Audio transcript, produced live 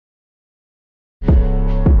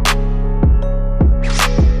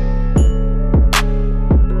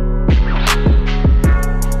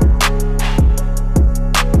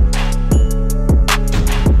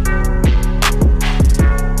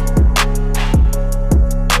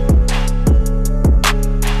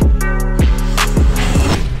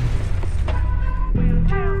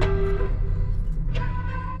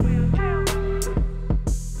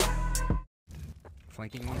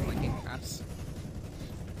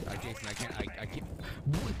Jason, I can't.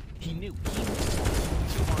 What? He knew.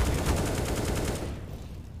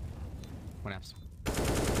 One apps.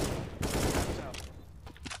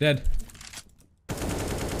 Dead.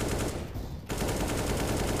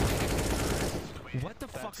 What the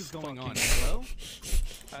fuck is going on? Hello?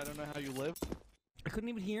 I don't know how you live. I couldn't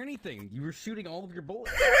even hear anything. You were shooting all of your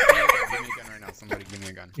bullets. Give me a gun right now. Somebody give me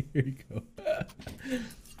a gun. Here you go.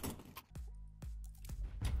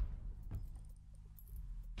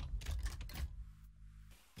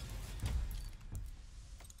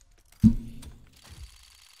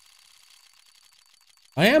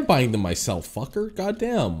 I am buying them myself, fucker.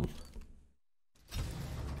 Goddamn.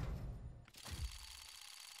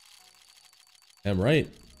 I'm right.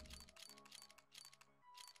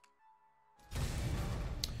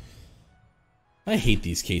 I hate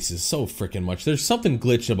these cases so freaking much. There's something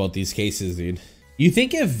glitched about these cases, dude. You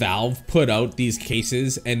think if Valve put out these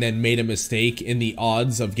cases and then made a mistake in the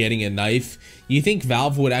odds of getting a knife, you think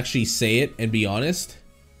Valve would actually say it and be honest?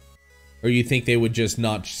 Or you think they would just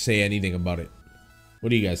not say anything about it? What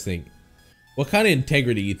do you guys think? What kind of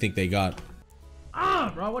integrity you think they got?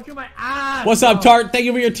 Ah, bro, what you my ass? What's up, Tart? Thank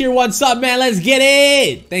you for your tier 1 sub, man. Let's get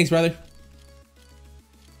it. Thanks, brother.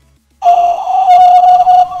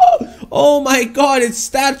 Oh my god, it's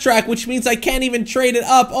stat track, which means I can't even trade it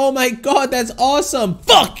up. Oh my god, that's awesome.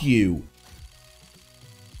 Fuck you.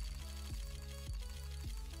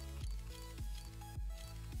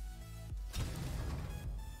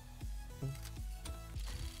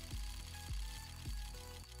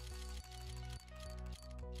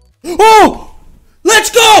 Oh! Let's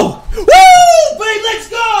go! Woo! Babe, let's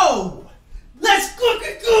go! Let's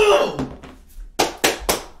fucking go!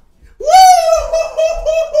 Woo!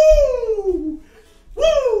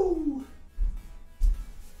 Woo!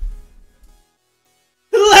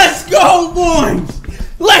 Let's go, boys!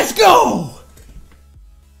 Let's go!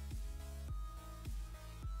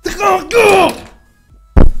 Go, go!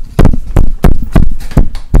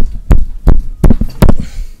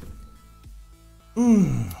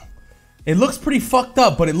 It looks pretty fucked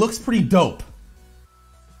up, but it looks pretty dope.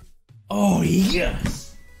 Oh,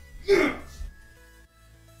 yes! Yes!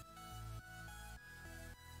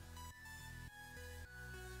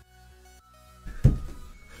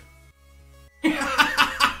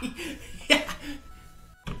 Yeah.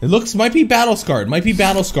 It looks, might be battle scarred,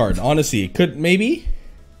 honestly. It could, maybe?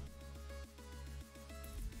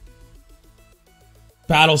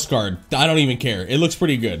 Battle scarred, I don't even care. It looks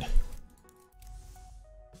pretty good.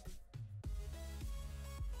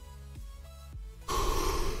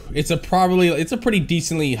 It's a pretty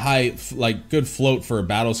decently high, like, good float for a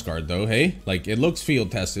battle scarred though, hey? Like, it looks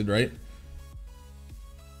field tested, right?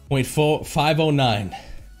 0.509.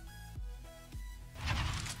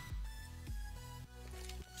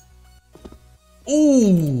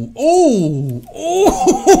 Ooh, ooh,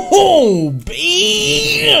 ooh,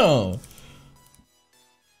 bam!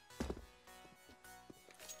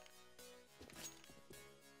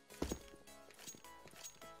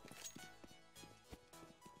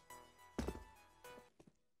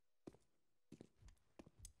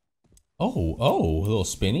 Oh, a little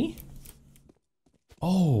spinny.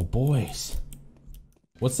 Oh, boys.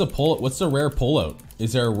 What's the rare pullout?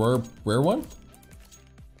 Is there a rare one?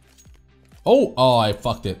 Oh, I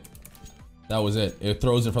fucked it. That was it. It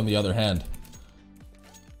throws it from the other hand.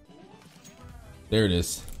 There it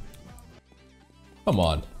is. Come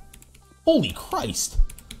on. Holy Christ.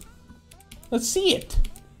 Let's see it.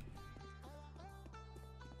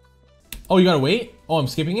 Oh, you gotta wait? Oh, I'm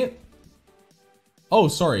skipping it? Oh,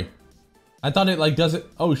 sorry. I thought it like does it.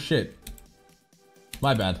 Oh shit.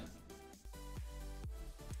 My bad.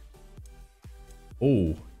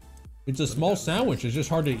 Oh. It's a small sandwich. It's just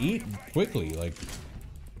hard to eat quickly. Like.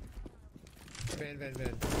 Van.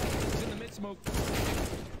 He's in the mid smoke.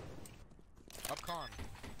 Up con.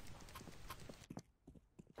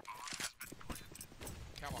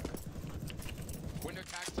 Come on. Window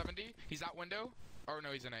tag 70. He's out window. Oh no,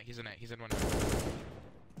 he's in it. He's in window.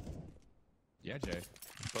 Yeah, Jay.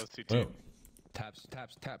 Both 2-2. Oh. Taps.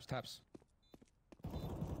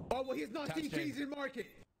 Oh, well, he's not CT, he's in market.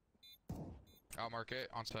 I'll mark it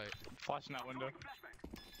on site. Flashing that window.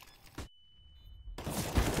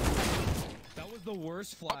 That was the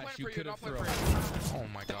worst flash you could have thrown. Oh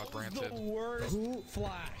my god, Branted. The worst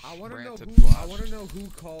flash. I want to know Granted who. flash. I want to know who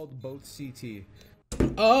called both CT.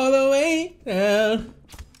 All the way down.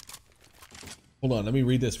 Hold on, let me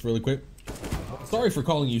read this really quick. Sorry for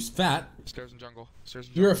calling you fat. Stairs and jungle. Stairs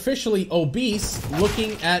and jungle. You're officially obese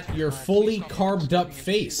looking at your fully carved up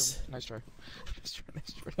face. Nice try.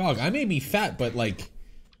 Dog, I may be fat, but like...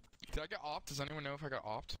 Did I get opt? Does anyone know if I got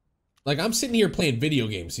opt? Like, I'm sitting here playing video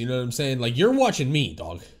games, you know what I'm saying? Like, you're watching me,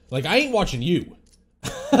 dog. Like, I ain't watching you.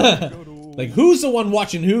 Like, who's the one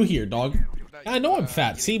watching who here, dog? I know I'm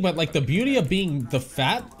fat, see, but like the beauty of being the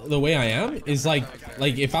fat the way I am is like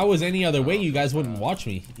if I was any other way, you guys wouldn't watch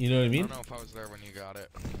me. You know what I mean? I don't know if I was there when you got it.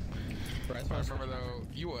 I remember though,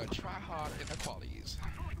 you were try hard in the qualities.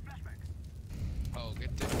 Oh,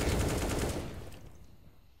 good dick.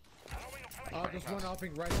 Just one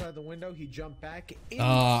opping right side of the window. He jumped back.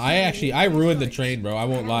 I ruined the train, bro. I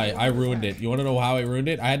won't lie. I ruined it. You want to know how I ruined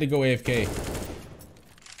it? I had to go AFK.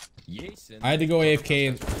 I had to go AFK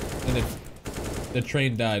and the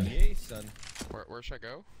train died. Where should I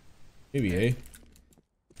go? Maybe A.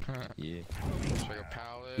 Yeah. Should I go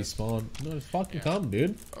palace? He spawned. No, just fucking come,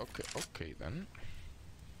 dude. Okay then.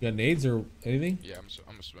 You got nades or anything? Yeah, I'm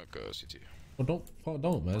gonna smoke CT. Well,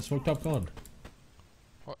 don't, man. Smoke top gone.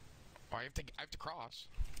 What? Oh, I have to cross.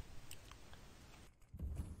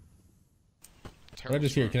 What I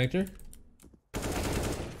just hear, connector?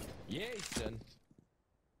 Yay, son.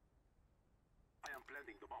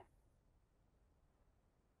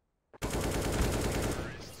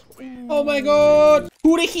 Oh my god!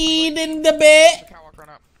 Who the heat in the bed?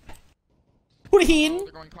 Who the heat?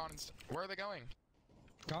 They're going con. Where are they going?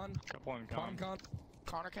 Con. Con.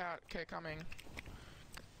 Connor cat. Okay, coming.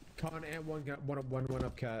 Con and one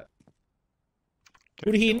up cat.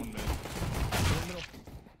 Who the heat?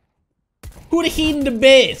 Who the heathen the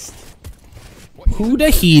best? Who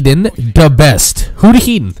the heathen the best? Who the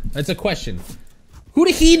heathen? That's a question. Who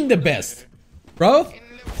the heathen the best? Bro?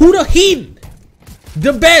 Who the heathen?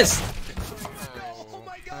 The best! Oh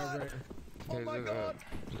my god! Oh my god!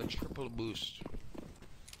 The triple boost.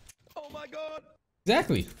 Oh my god!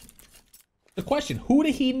 Exactly. The question, who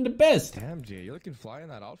the heathen the best? Damn, Jay, you're looking fly in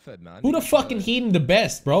that outfit, man. Who the fucking heathen the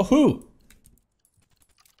best, bro? Who?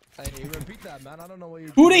 Hey, repeat that, man. I don't know what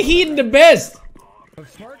you're Who the heathen the best?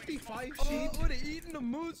 Sparky 5 sheep. Oh, who the eating the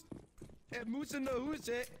moose? Moose in the who's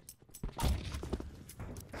it?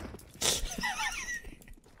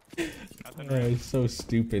 Oh, it's so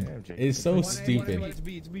stupid. It's so stupid. It's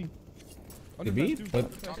B. The B?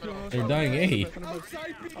 But they're dying A.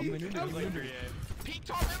 Outside B. Pete,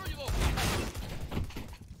 top hammer, you little.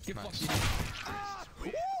 Get fucked. Ah! Ooh,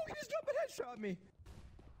 he just jumped and headshot me.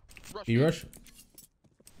 Rush You B. rush?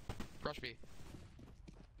 Rush B.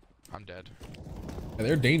 I'm dead. Yeah,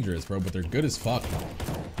 they're dangerous, bro, but they're good as fuck.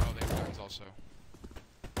 Oh, they have guns also.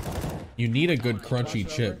 You need a good crunchy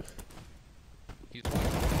chip. He's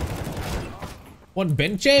One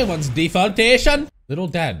benche, one's defaultation. Little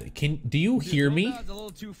dad, do you hear me? That's a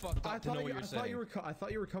little too fucked up to know what you're saying. I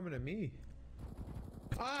thought you were coming at me.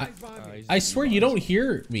 Ah, he's behind me. I swear you don't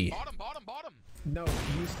hear me. Bottom. No,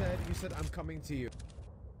 you said I'm coming to you.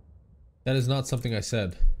 That is not something I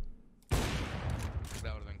said. That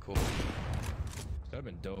would have been cool. That would have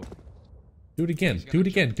been dope. Do it again. Do it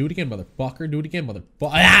again. Do it again, motherfucker. Do it again,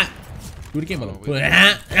 motherfucker. Ah! Do it again, motherfucker.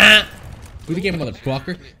 Ah! Do it again,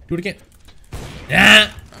 motherfucker. Do it again.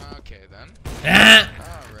 Ah! Okay then. Ah!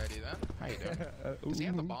 Alrighty then. How you doing? Does he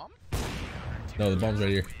have the bomb? No, the bomb's right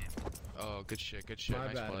here. Oh, good shit. My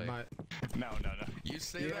Nice bad. play. No. You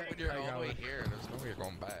say that when you're all the way here. There's no way you're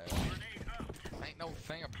going back. Ain't no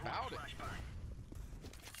thing about it.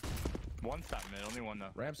 One's that mid, only one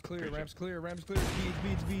though. Ramps clear. B.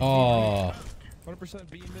 Oh, 100%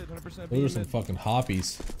 B mid, 100% B those are some mid. fucking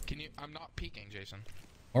hoppies. Can you? I'm not peeking, Jason.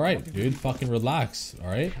 All right, dude. Fucking relax. All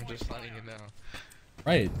right. I'm just letting you know.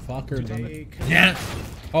 Right. Fucker. Hey, Yeah.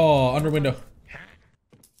 Oh, under window.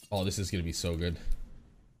 Oh, this is gonna be so good.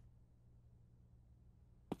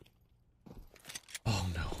 Oh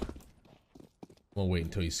no. We'll wait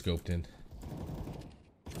until he's scoped in.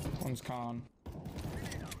 One's con.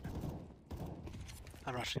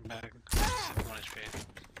 I'm rushing back. 1 HP.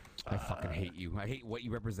 I fucking hate you. I hate what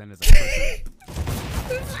you represent as a person.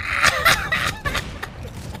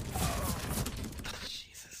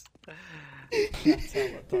 Jesus. That's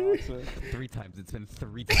hella toxic. 3 times. It's been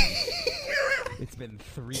 3 times. It's been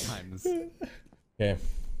 3 times. Okay.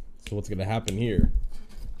 So what's gonna happen here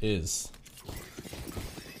is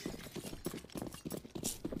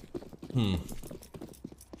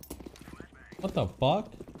what the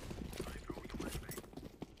fuck?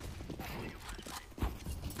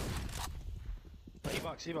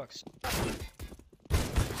 E-box.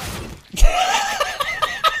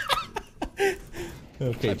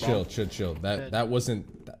 Okay, chill. That wasn't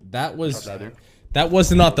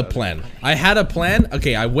not the plan. I had a plan.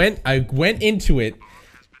 Okay, I went into it.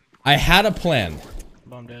 I had a plan.